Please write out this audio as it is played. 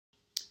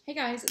Hey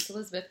guys, it's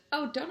Elizabeth.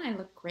 Oh, don't I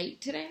look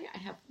great today? I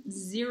have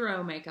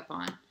zero makeup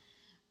on.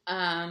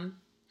 How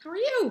are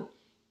you?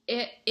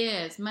 It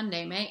is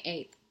Monday, May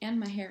 8th, and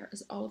my hair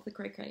is all of the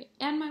cray-cray,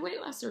 and my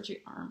weight loss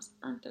surgery arms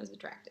aren't those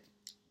attractive.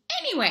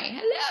 Anyway,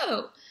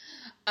 hello!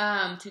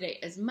 Today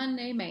is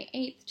Monday, May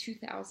 8th,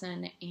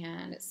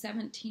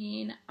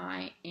 2017.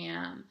 I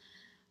am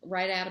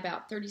right at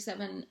about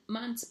 37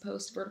 months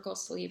post-vertical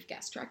sleeve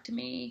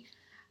gastrectomy.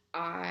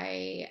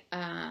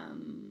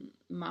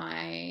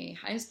 My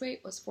highest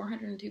weight was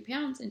 402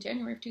 pounds in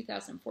January of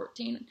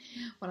 2014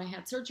 when I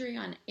had surgery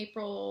on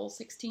April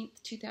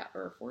 16th,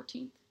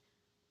 2014.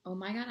 Oh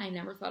my God, I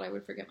never thought I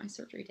would forget my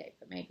surgery date,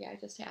 but maybe I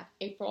just have.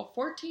 April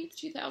 14th,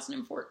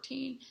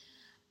 2014.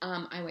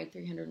 I weighed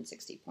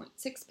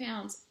 360.6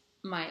 pounds.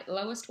 My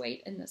lowest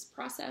weight in this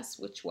process,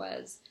 which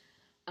was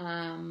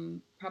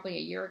probably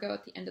a year ago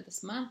at the end of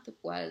this month,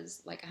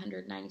 was like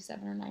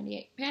 197 or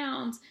 98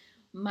 pounds.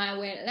 My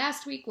weight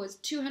last week was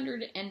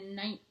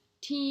 219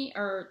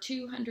 or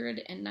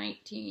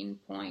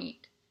 219.4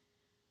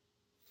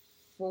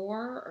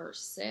 or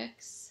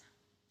 6,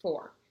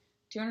 4.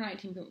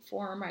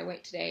 219.4. My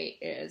weight today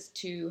is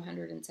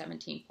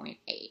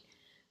 217.8.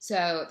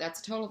 So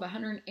that's a total of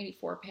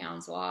 184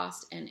 pounds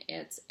lost, and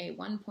it's a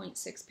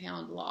 1.6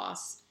 pound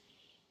loss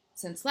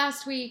since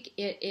last week.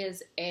 It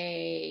is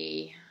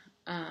a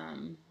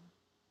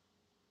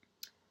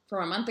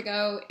from a month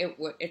ago,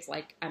 it's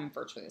like I'm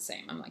virtually the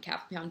same. I'm like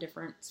half a pound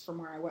difference from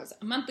where I was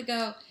a month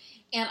ago.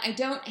 And I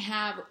don't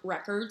have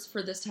records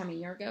for this time a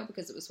year ago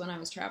because it was when I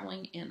was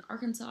traveling in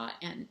Arkansas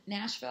and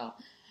Nashville.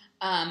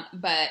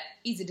 But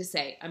easy to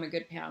say, I'm a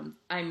good pound.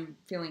 I'm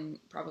feeling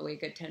probably a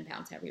good 10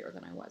 pounds heavier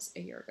than I was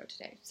a year ago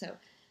today. So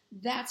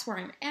that's where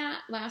I'm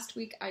at. Last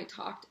week I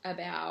talked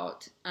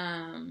about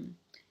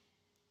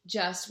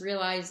just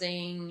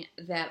realizing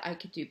that I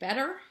could do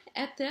better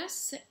at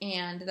this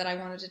and that I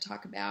wanted to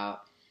talk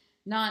about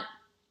not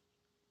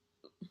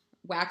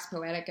wax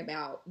poetic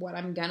about what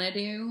I'm gonna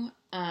do,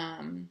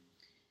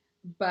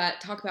 but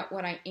talk about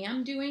what I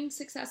am doing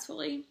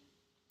successfully.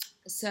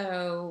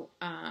 So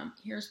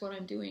here's what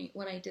I'm doing,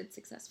 what I did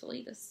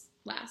successfully this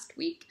last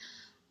week.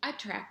 I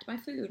tracked my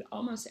food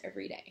almost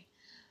every day.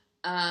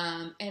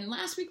 And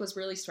last week was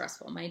really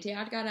stressful. My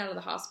dad got out of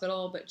the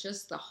hospital, but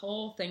just the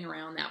whole thing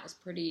around that was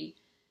pretty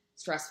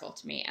stressful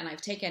to me. And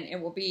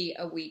it will be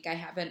a week.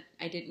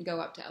 I didn't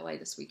go up to LA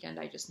this weekend.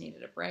 I just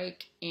needed a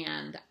break,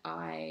 and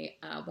I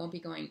won't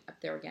be going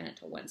up there again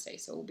until Wednesday.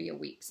 So it will be a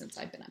week since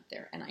I've been up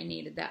there, and I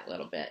needed that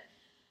little bit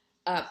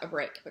of a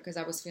break because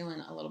I was feeling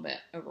a little bit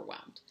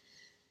overwhelmed.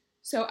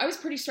 So I was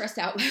pretty stressed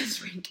out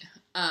last week.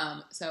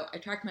 So I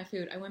tracked my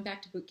food. I went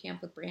back to boot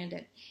camp with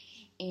Brandon,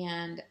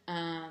 and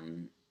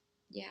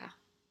yeah,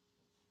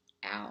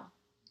 ow.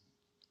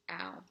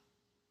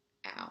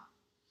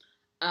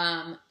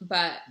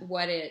 But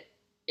what it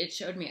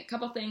showed me a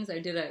couple things. I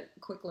did a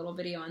quick little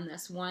video on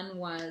this. One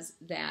was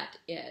that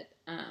it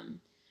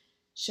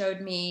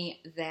showed me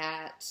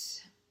that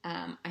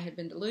I had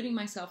been deluding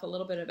myself a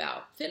little bit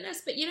about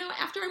fitness. But,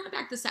 after I went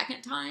back the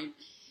second time,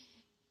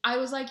 I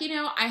was like,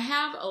 I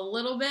have a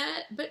little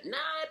bit, but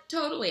not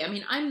totally. I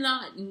mean, I'm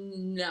not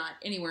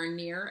anywhere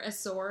near as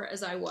sore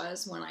as I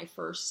was when I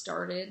first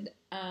started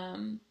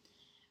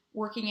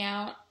working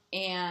out.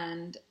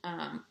 And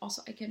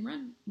also I can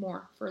run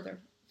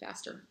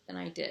faster than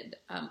I did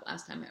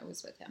last time I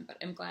was with him. But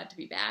I'm glad to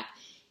be back.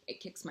 It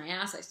kicks my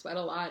ass. I sweat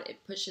a lot.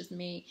 It pushes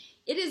me.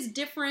 It is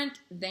different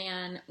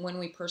than when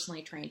we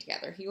personally train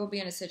together. He will be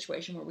in a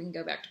situation where we can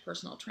go back to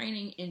personal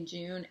training in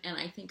June, and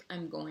I think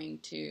I'm going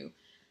to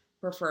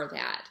prefer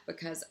that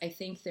because I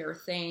think there are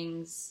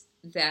things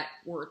that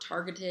were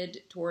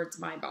targeted towards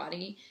my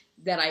body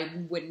that I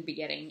wouldn't be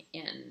getting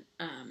in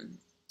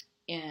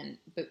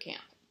boot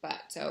camp.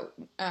 But so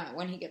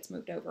when he gets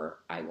moved over,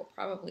 I will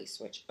probably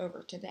switch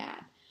over to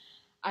that.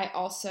 I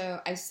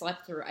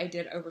slept through. I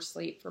did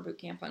oversleep for boot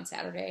camp on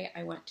Saturday.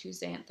 I went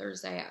Tuesday and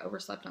Thursday. I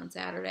overslept on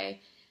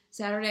Saturday.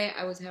 Saturday,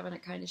 I was having a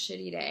kind of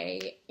shitty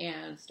day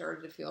and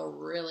started to feel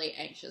really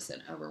anxious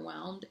and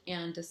overwhelmed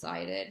and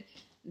decided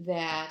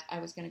that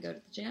I was going to go to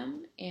the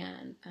gym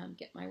and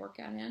get my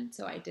workout in.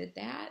 So I did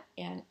that,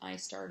 and I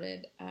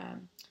restarted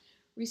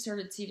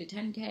C to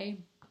 10K.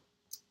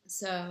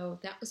 So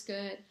that was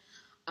good.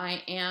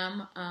 I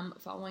am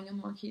following a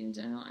more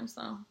ketogenic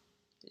lifestyle.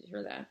 Did you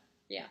hear that?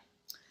 Yeah.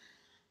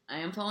 I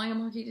am following a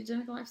more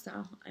ketogenic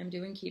lifestyle. I'm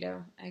doing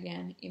keto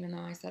again, even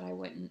though I said I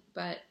wouldn't.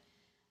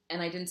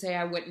 And I didn't say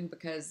I wouldn't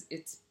because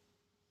it's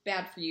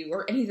bad for you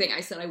or anything.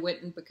 I said I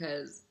wouldn't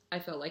because I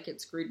felt like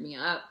it screwed me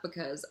up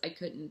because I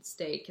couldn't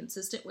stay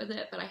consistent with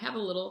it. But I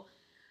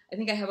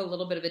think I have a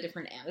little bit of a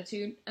different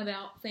attitude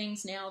about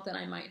things now than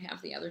I might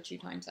have the other 2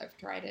 times I've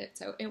tried it.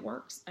 So it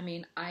works. I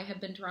mean, I have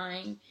been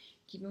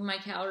keeping my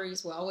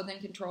calories well within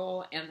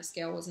control, and the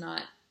scale was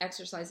not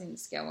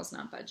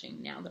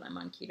budging now that I'm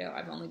on keto.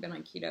 I've only been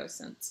on keto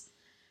since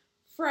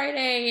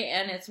Friday,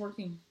 and it's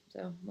working,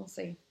 so we'll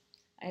see.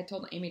 I had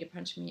told Amy to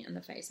punch me in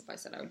the face if I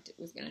said I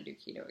was going to do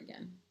keto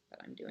again,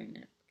 but I'm doing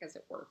it because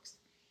it works,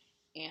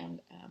 and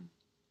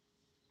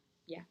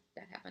yeah.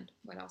 that happened.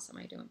 What else am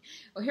I doing?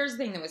 Well, here's the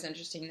thing that was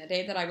interesting. The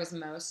day that I was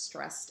most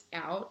stressed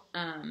out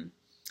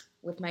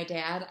with my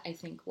dad, I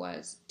think,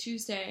 was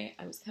Tuesday.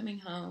 I was coming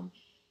home,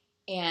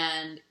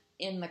 and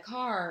in the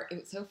car, it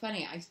was so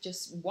funny. I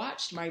just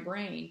watched my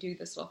brain do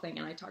this little thing,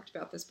 and I talked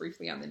about this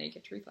briefly on The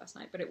Naked Truth last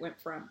night, but it went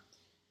from,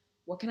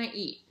 what can I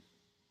eat?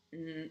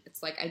 And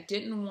it's like I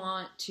didn't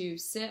want to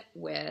sit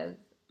with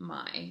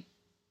my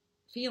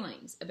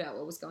feelings about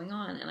what was going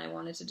on, and I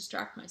wanted to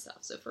distract myself.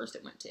 So first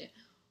it went to,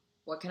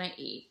 what can I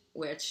eat?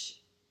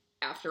 Which,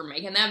 after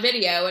making that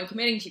video and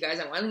committing to you guys,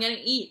 I wasn't going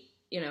to eat,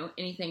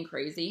 anything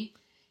crazy.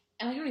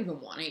 And I don't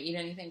even want to eat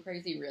anything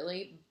crazy,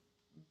 really.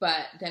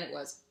 But then it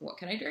was, what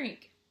can I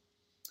drink?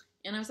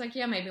 And I was like,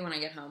 yeah, maybe when I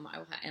get home, I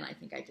will have, and I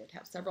think I did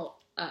have several,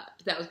 but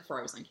that was before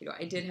I was on keto.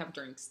 I did have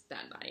drinks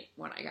that night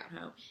when I got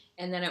home.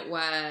 And then it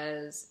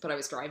was, but I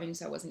was driving,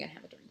 so I wasn't going to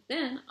have a drink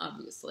then,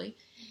 obviously.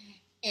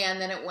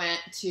 And then it went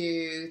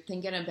to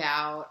thinking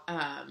about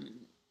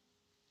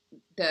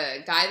the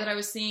guy that I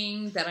was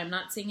seeing, that I'm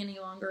not seeing any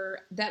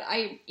longer, that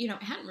I,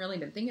 hadn't really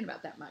been thinking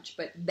about that much,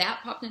 but that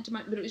popped into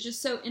my, but it was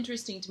just so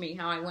interesting to me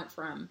how I went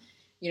from,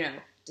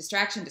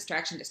 distraction,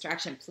 distraction,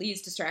 distraction,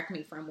 please distract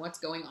me from what's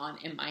going on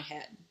in my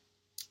head.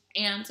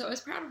 And so I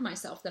was proud of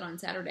myself that on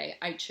Saturday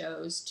I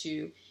chose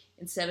to,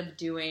 I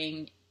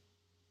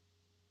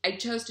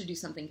chose to do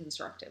something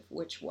constructive,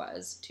 which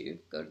was to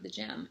go to the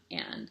gym.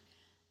 And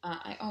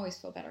I always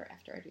feel better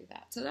after I do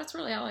that. So that's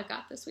really all I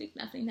got this week.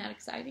 Nothing that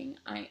exciting.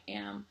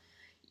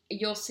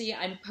 You'll see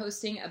I'm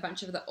posting a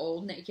bunch of the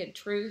old Naked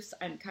Truths.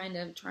 I'm kind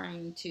of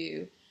trying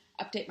to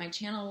update my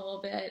channel a little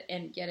bit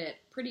and get it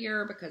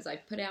prettier because I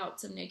put out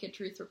some Naked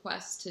Truth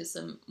requests to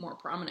some more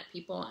prominent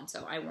people. And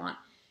so I want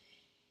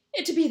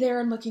it to be there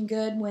and looking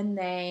good when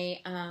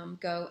they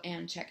go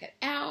and check it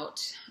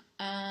out.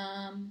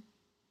 And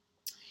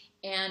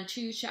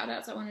 2 shout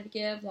outs I wanted to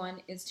give.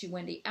 One is to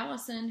Wendy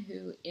Allison,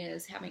 who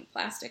is having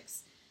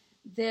plastics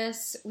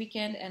this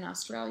weekend in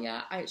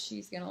Australia.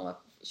 She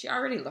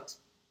already looks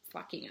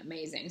fucking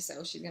amazing,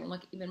 so she's going to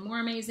look even more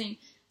amazing.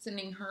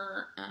 Sending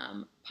her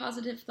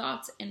positive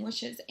thoughts and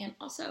wishes. And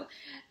also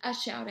a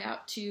shout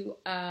out to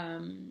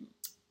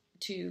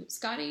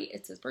Scotty.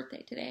 It's his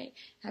birthday today.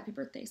 Happy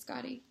birthday,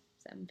 Scotty.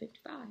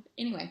 7:55.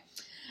 Anyway,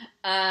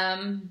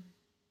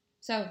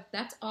 so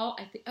that's all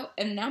I think. Oh,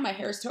 and now my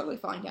hair is totally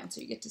falling down, so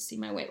you get to see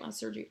my weight loss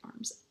surgery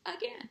arms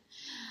again.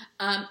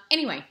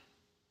 Anyway,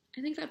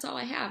 I think that's all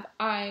I have.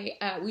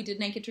 We did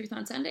Naked Truth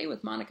on Sunday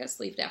with Monica,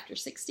 Sleeved After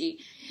 60.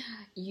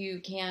 You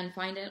can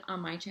find it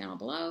on my channel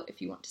below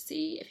if you want to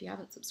see. If you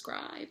haven't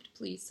subscribed,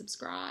 please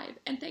subscribe.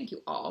 And thank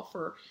you all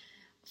for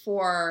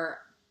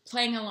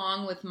playing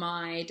along with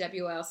my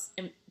WLS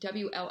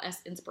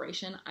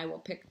inspiration. I will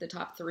pick the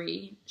top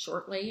 3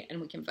 shortly, and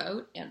we can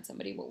vote, and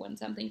somebody will win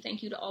something.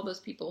 Thank you to all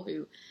those people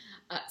who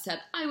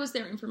said I was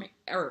their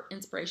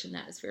inspiration.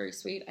 That is very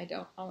sweet. I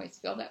don't always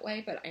feel that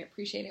way, but I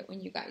appreciate it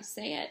when you guys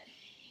say it.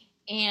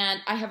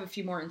 And I have a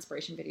few more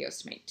inspiration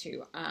videos to make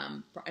too.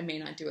 I may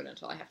not do it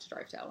until I have to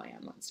drive to LA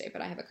on Wednesday,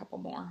 but I have a couple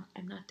more.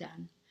 I'm not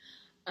done.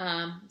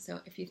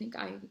 So if you think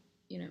I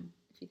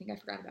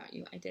forgot about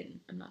you, I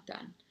didn't. I'm not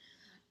done.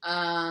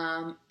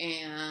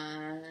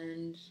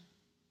 And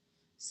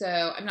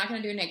so I'm not going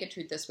to do a Naked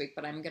Truth this week,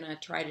 but I'm going to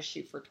try to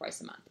shoot for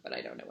twice a month, but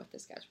I don't know what the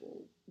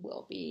schedule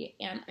will be.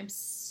 And I'm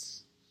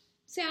sad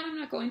I'm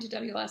not going to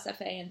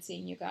WSFA and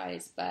seeing you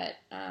guys, but,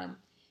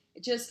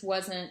 it just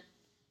wasn't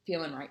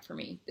feeling right for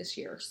me this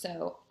year.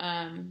 So,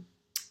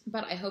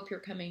 but I hope you're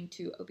coming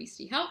to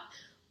Obesity Help,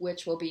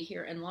 which will be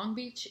here in Long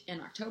Beach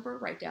in October,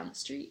 right down the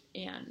street.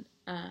 And,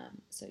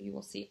 so you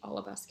will see all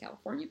of us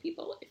California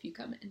people if you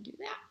come and do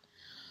that.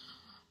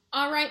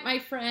 All right, my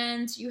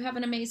friends, you have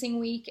an amazing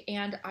week,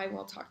 and I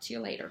will talk to you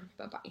later.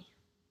 Bye-bye.